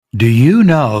Do you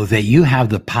know that you have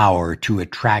the power to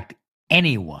attract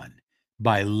anyone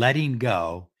by letting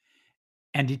go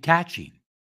and detaching?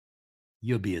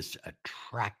 You'll be as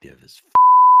attractive as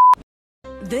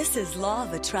This is Law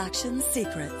of Attraction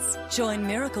Secrets. Join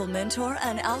miracle mentor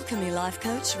and alchemy life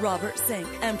coach Robert Zink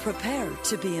and prepare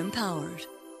to be empowered.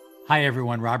 Hi,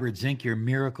 everyone. Robert Zink, your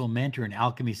miracle mentor and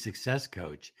alchemy success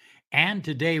coach. And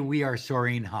today we are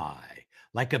soaring high.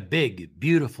 Like a big,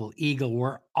 beautiful eagle,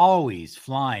 we're always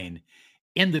flying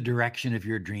in the direction of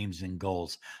your dreams and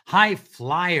goals. High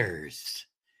flyers.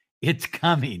 It's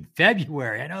coming.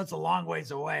 February. I know it's a long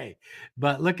ways away,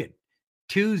 but look at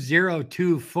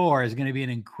 2024 is going to be an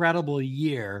incredible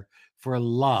year for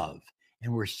love.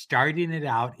 And we're starting it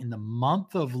out in the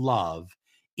month of love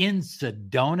in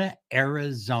Sedona,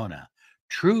 Arizona.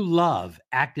 True love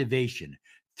activation,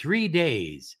 3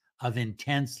 days of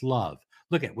intense love.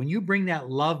 Look at when you bring that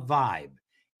love vibe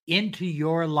into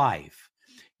your life,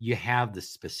 you have the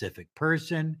specific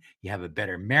person, you have a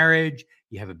better marriage,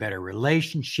 you have a better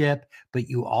relationship, but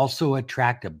you also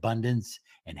attract abundance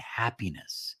and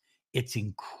happiness. It's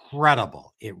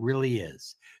incredible. It really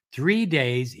is. 3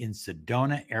 days in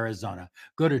Sedona, Arizona.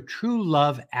 Go to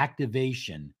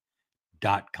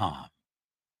trueloveactivation.com.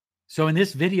 So in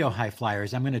this video, High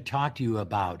Flyers, I'm going to talk to you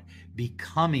about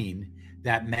becoming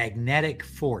that magnetic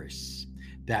force,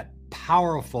 that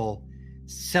powerful,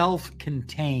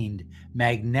 self-contained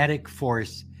magnetic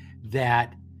force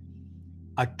that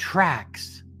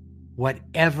attracts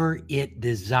whatever it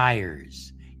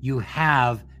desires. You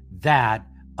have that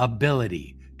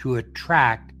ability to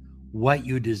attract what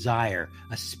you desire,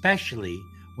 especially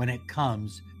when it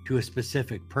comes to a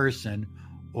specific person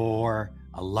or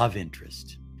a love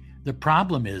interest. The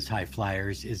problem is, High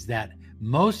Flyers, is that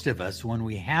most of us, when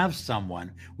we have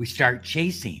someone, we start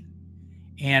chasing.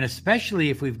 And especially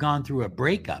if we've gone through a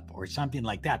breakup or something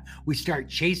like that, we start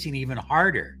chasing even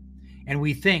harder. And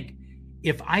we think,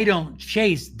 if I don't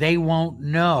chase, they won't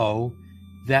know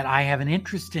that I have an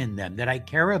interest in them, that I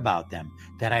care about them,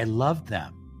 that I love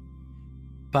them.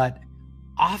 But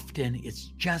often it's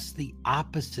just the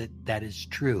opposite that is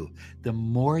true. The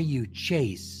more you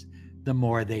chase, the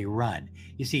more they run.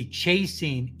 You see,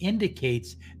 chasing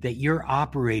indicates that you're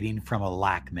operating from a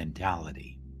lack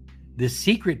mentality. The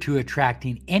secret to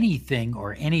attracting anything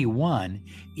or anyone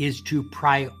is to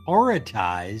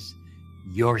prioritize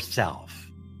yourself.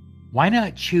 Why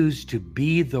not choose to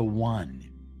be the one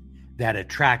that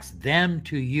attracts them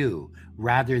to you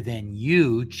rather than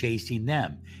you chasing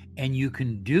them? And you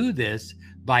can do this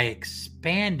by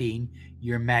expanding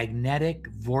your magnetic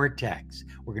vortex.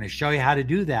 We're going to show you how to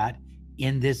do that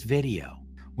in this video.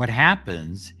 What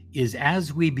happens is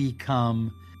as we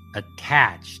become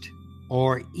attached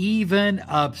or even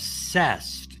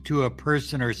obsessed to a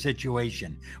person or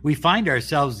situation, we find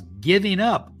ourselves giving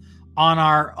up on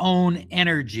our own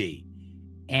energy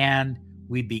and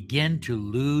we begin to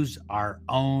lose our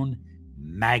own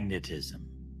magnetism.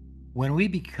 When we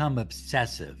become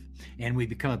obsessive and we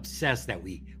become obsessed that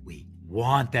we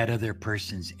want that other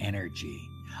person's energy,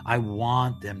 I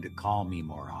want them to call me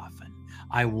more often.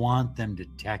 I want them to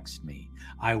text me.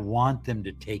 I want them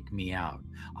to take me out.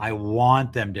 I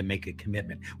want them to make a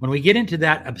commitment. When we get into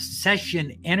that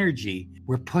obsession energy,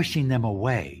 we're pushing them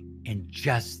away, and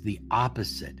just the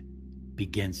opposite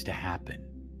begins to happen.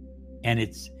 And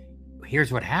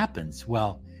here's what happens.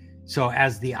 Well, so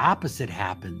as the opposite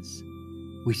happens,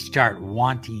 we start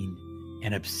wanting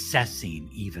and obsessing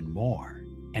even more,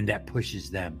 and that pushes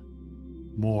them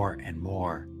more and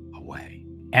more away.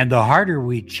 And the harder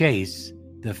we chase,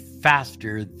 the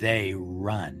faster they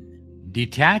run.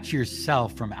 Detach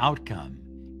yourself from outcome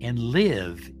and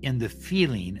live in the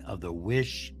feeling of the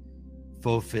wish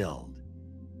fulfilled.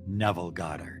 Neville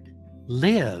Goddard.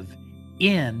 Live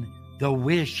in the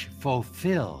wish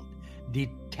fulfilled.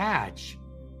 Detach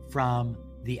from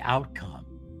the outcome.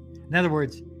 In other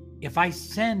words, if I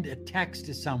send a text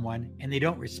to someone and they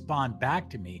don't respond back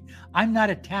to me, I'm not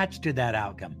attached to that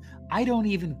outcome. I don't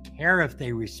even care if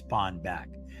they respond back.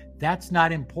 That's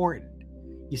not important.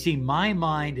 You see, my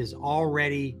mind is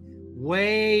already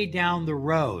way down the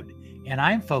road, and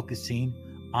I'm focusing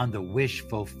on the wish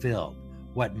fulfilled,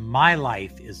 what my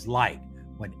life is like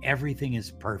when everything is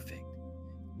perfect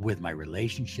with my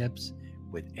relationships,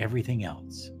 with everything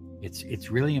else.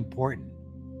 It's really important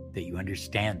that you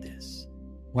understand this.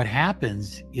 What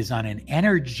happens is on an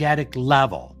energetic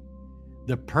level,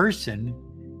 the person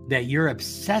that you're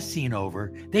obsessing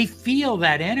over, they feel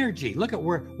that energy. Look at,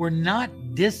 we're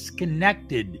not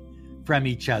disconnected from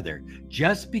each other.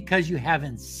 Just because you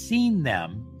haven't seen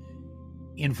them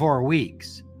in 4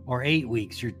 weeks or 8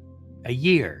 weeks or a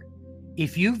year,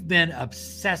 If you've been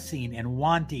obsessing and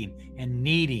wanting and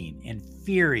needing and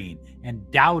fearing and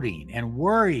doubting and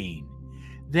worrying,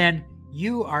 then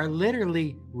you are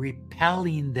literally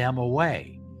repelling them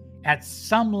away. At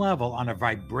some level, on a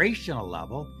vibrational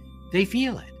level, they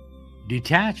feel it.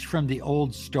 Detach from the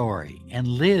old story and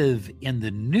live in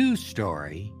the new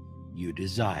story you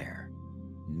desire.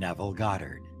 Neville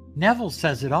Goddard. Neville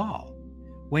says it all.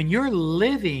 When you're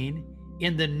living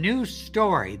in the new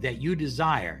story that you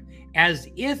desire, as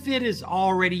if it is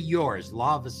already yours,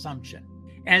 law of assumption,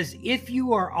 as if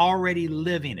you are already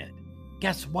living it,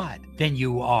 guess what? Then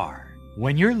you are.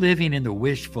 When you're living in the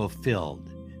wish fulfilled,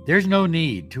 there's no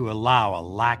need to allow a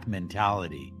lack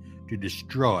mentality to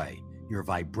destroy your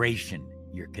vibration,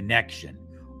 your connection,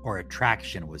 or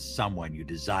attraction with someone you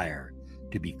desire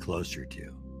to be closer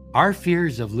to. Our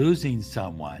fears of losing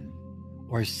someone,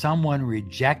 or someone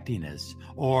rejecting us,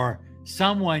 or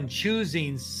someone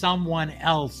choosing someone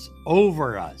else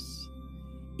over us,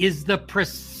 is the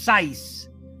precise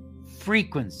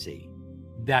frequency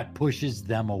that pushes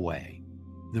them away.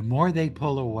 The more they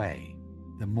pull away,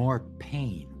 the more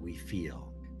pain we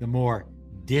feel, the more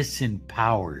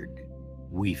disempowered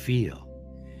we feel.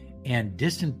 And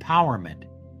disempowerment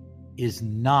is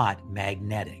not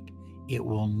magnetic. It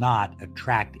will not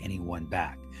attract anyone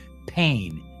back.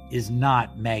 Pain is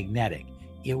not magnetic.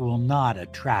 It will not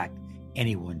attract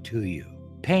anyone to you.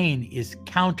 Pain is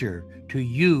counter to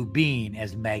you being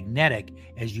as magnetic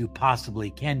as you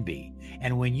possibly can be.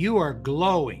 And when you are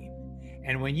glowing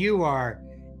and when you are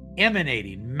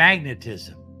emanating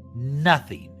magnetism,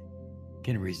 nothing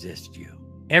can resist you.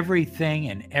 Everything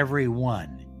and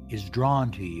everyone is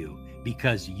drawn to you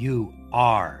because you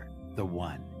are the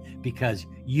one, because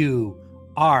you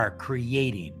are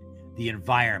creating the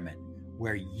environment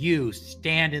where you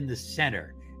stand in the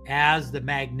center as the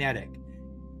magnetic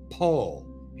pole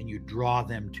and you draw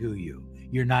them to you.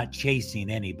 You're not chasing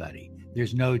anybody.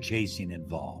 There's no chasing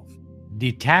involved.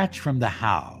 Detach from the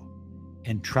how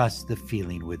and trust the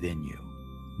feeling within you.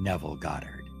 Neville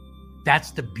Goddard.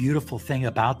 That's the beautiful thing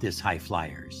about this, high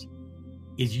flyers,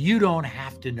 is you don't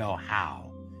have to know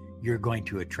how you're going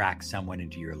to attract someone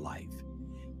into your life.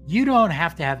 You don't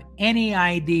have to have any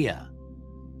idea.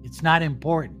 It's not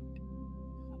important.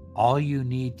 All you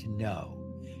need to know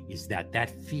is that that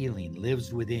feeling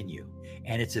lives within you,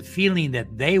 and it's a feeling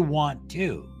that they want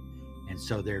too, and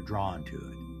so they're drawn to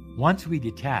it. Once we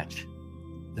detach,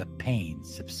 the pain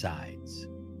subsides.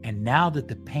 And now that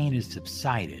the pain has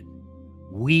subsided,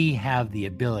 we have the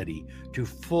ability to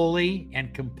fully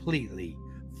and completely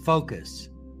focus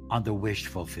on the wish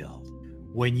fulfilled.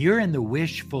 When you're in the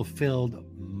wish fulfilled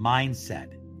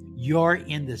mindset, you're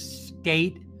in the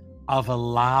state of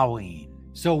allowing.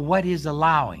 So what is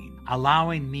allowing?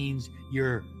 Allowing means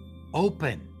you're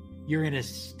open. You're in a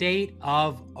state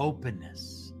of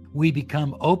openness. We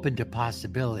become open to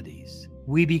possibilities.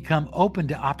 We become open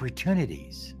to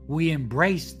opportunities. We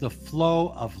embrace the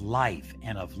flow of life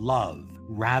and of love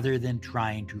rather than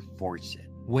trying to force it.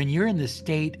 When you're in the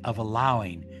state of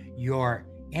allowing, your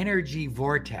energy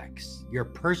vortex, your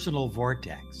personal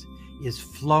vortex, is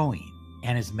flowing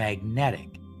and is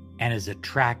magnetic and is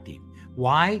attracting.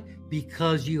 Why?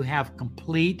 Because you have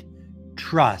complete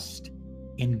trust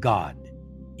in God,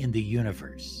 in the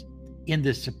universe, in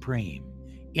the supreme,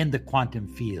 in the quantum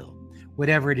field,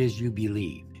 whatever it is you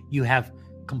believe. You have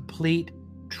complete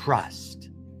trust.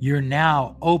 You're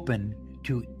now open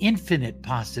to infinite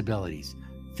possibilities,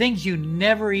 things you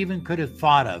never even could have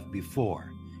thought of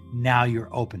before. Now you're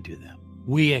open to them.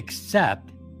 We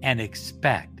accept and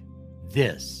expect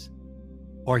this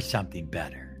or something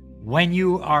better. When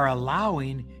you are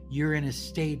allowing, you're in a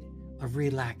state of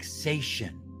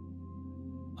relaxation,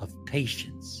 of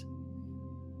patience,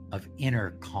 of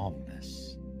inner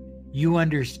calmness. You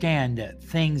understand that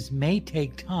things may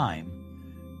take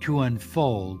time to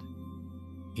unfold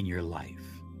in your life.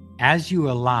 As you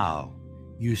allow,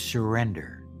 you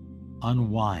surrender,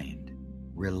 unwind,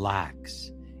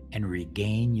 relax, and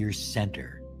regain your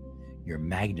center, your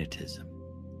magnetism,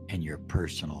 and your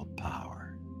personal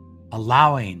power.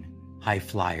 Allowing, high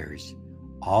flyers,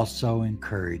 also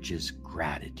encourages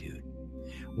gratitude.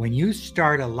 When you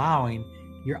start allowing,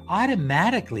 you're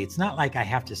automatically, it's not like I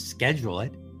have to schedule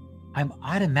it, I'm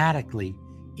automatically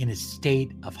in a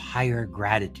state of higher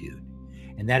gratitude.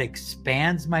 And that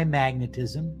expands my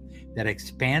magnetism, that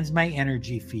expands my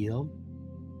energy field.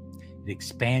 It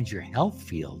expands your health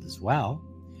field as well,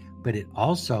 but it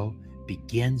also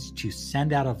begins to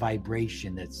send out a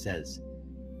vibration that says,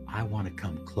 I want to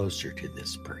come closer to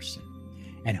this person.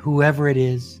 And whoever it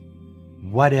is,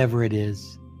 whatever it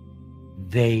is,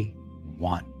 they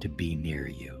want to be near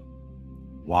you.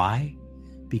 Why?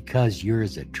 because you're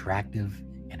as attractive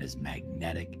and as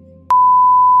magnetic.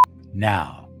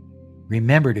 Now,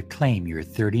 remember to claim your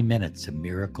 30 minutes of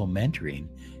miracle mentoring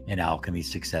and Alchemy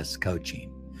Success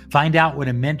Coaching. Find out what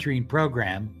a mentoring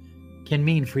program can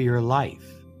mean for your life.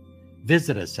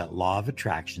 Visit us at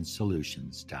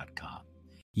lawofattractionsolutions.com.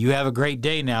 You have a great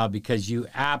day now because you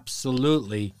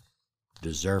absolutely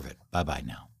deserve it. Bye-bye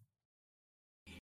now.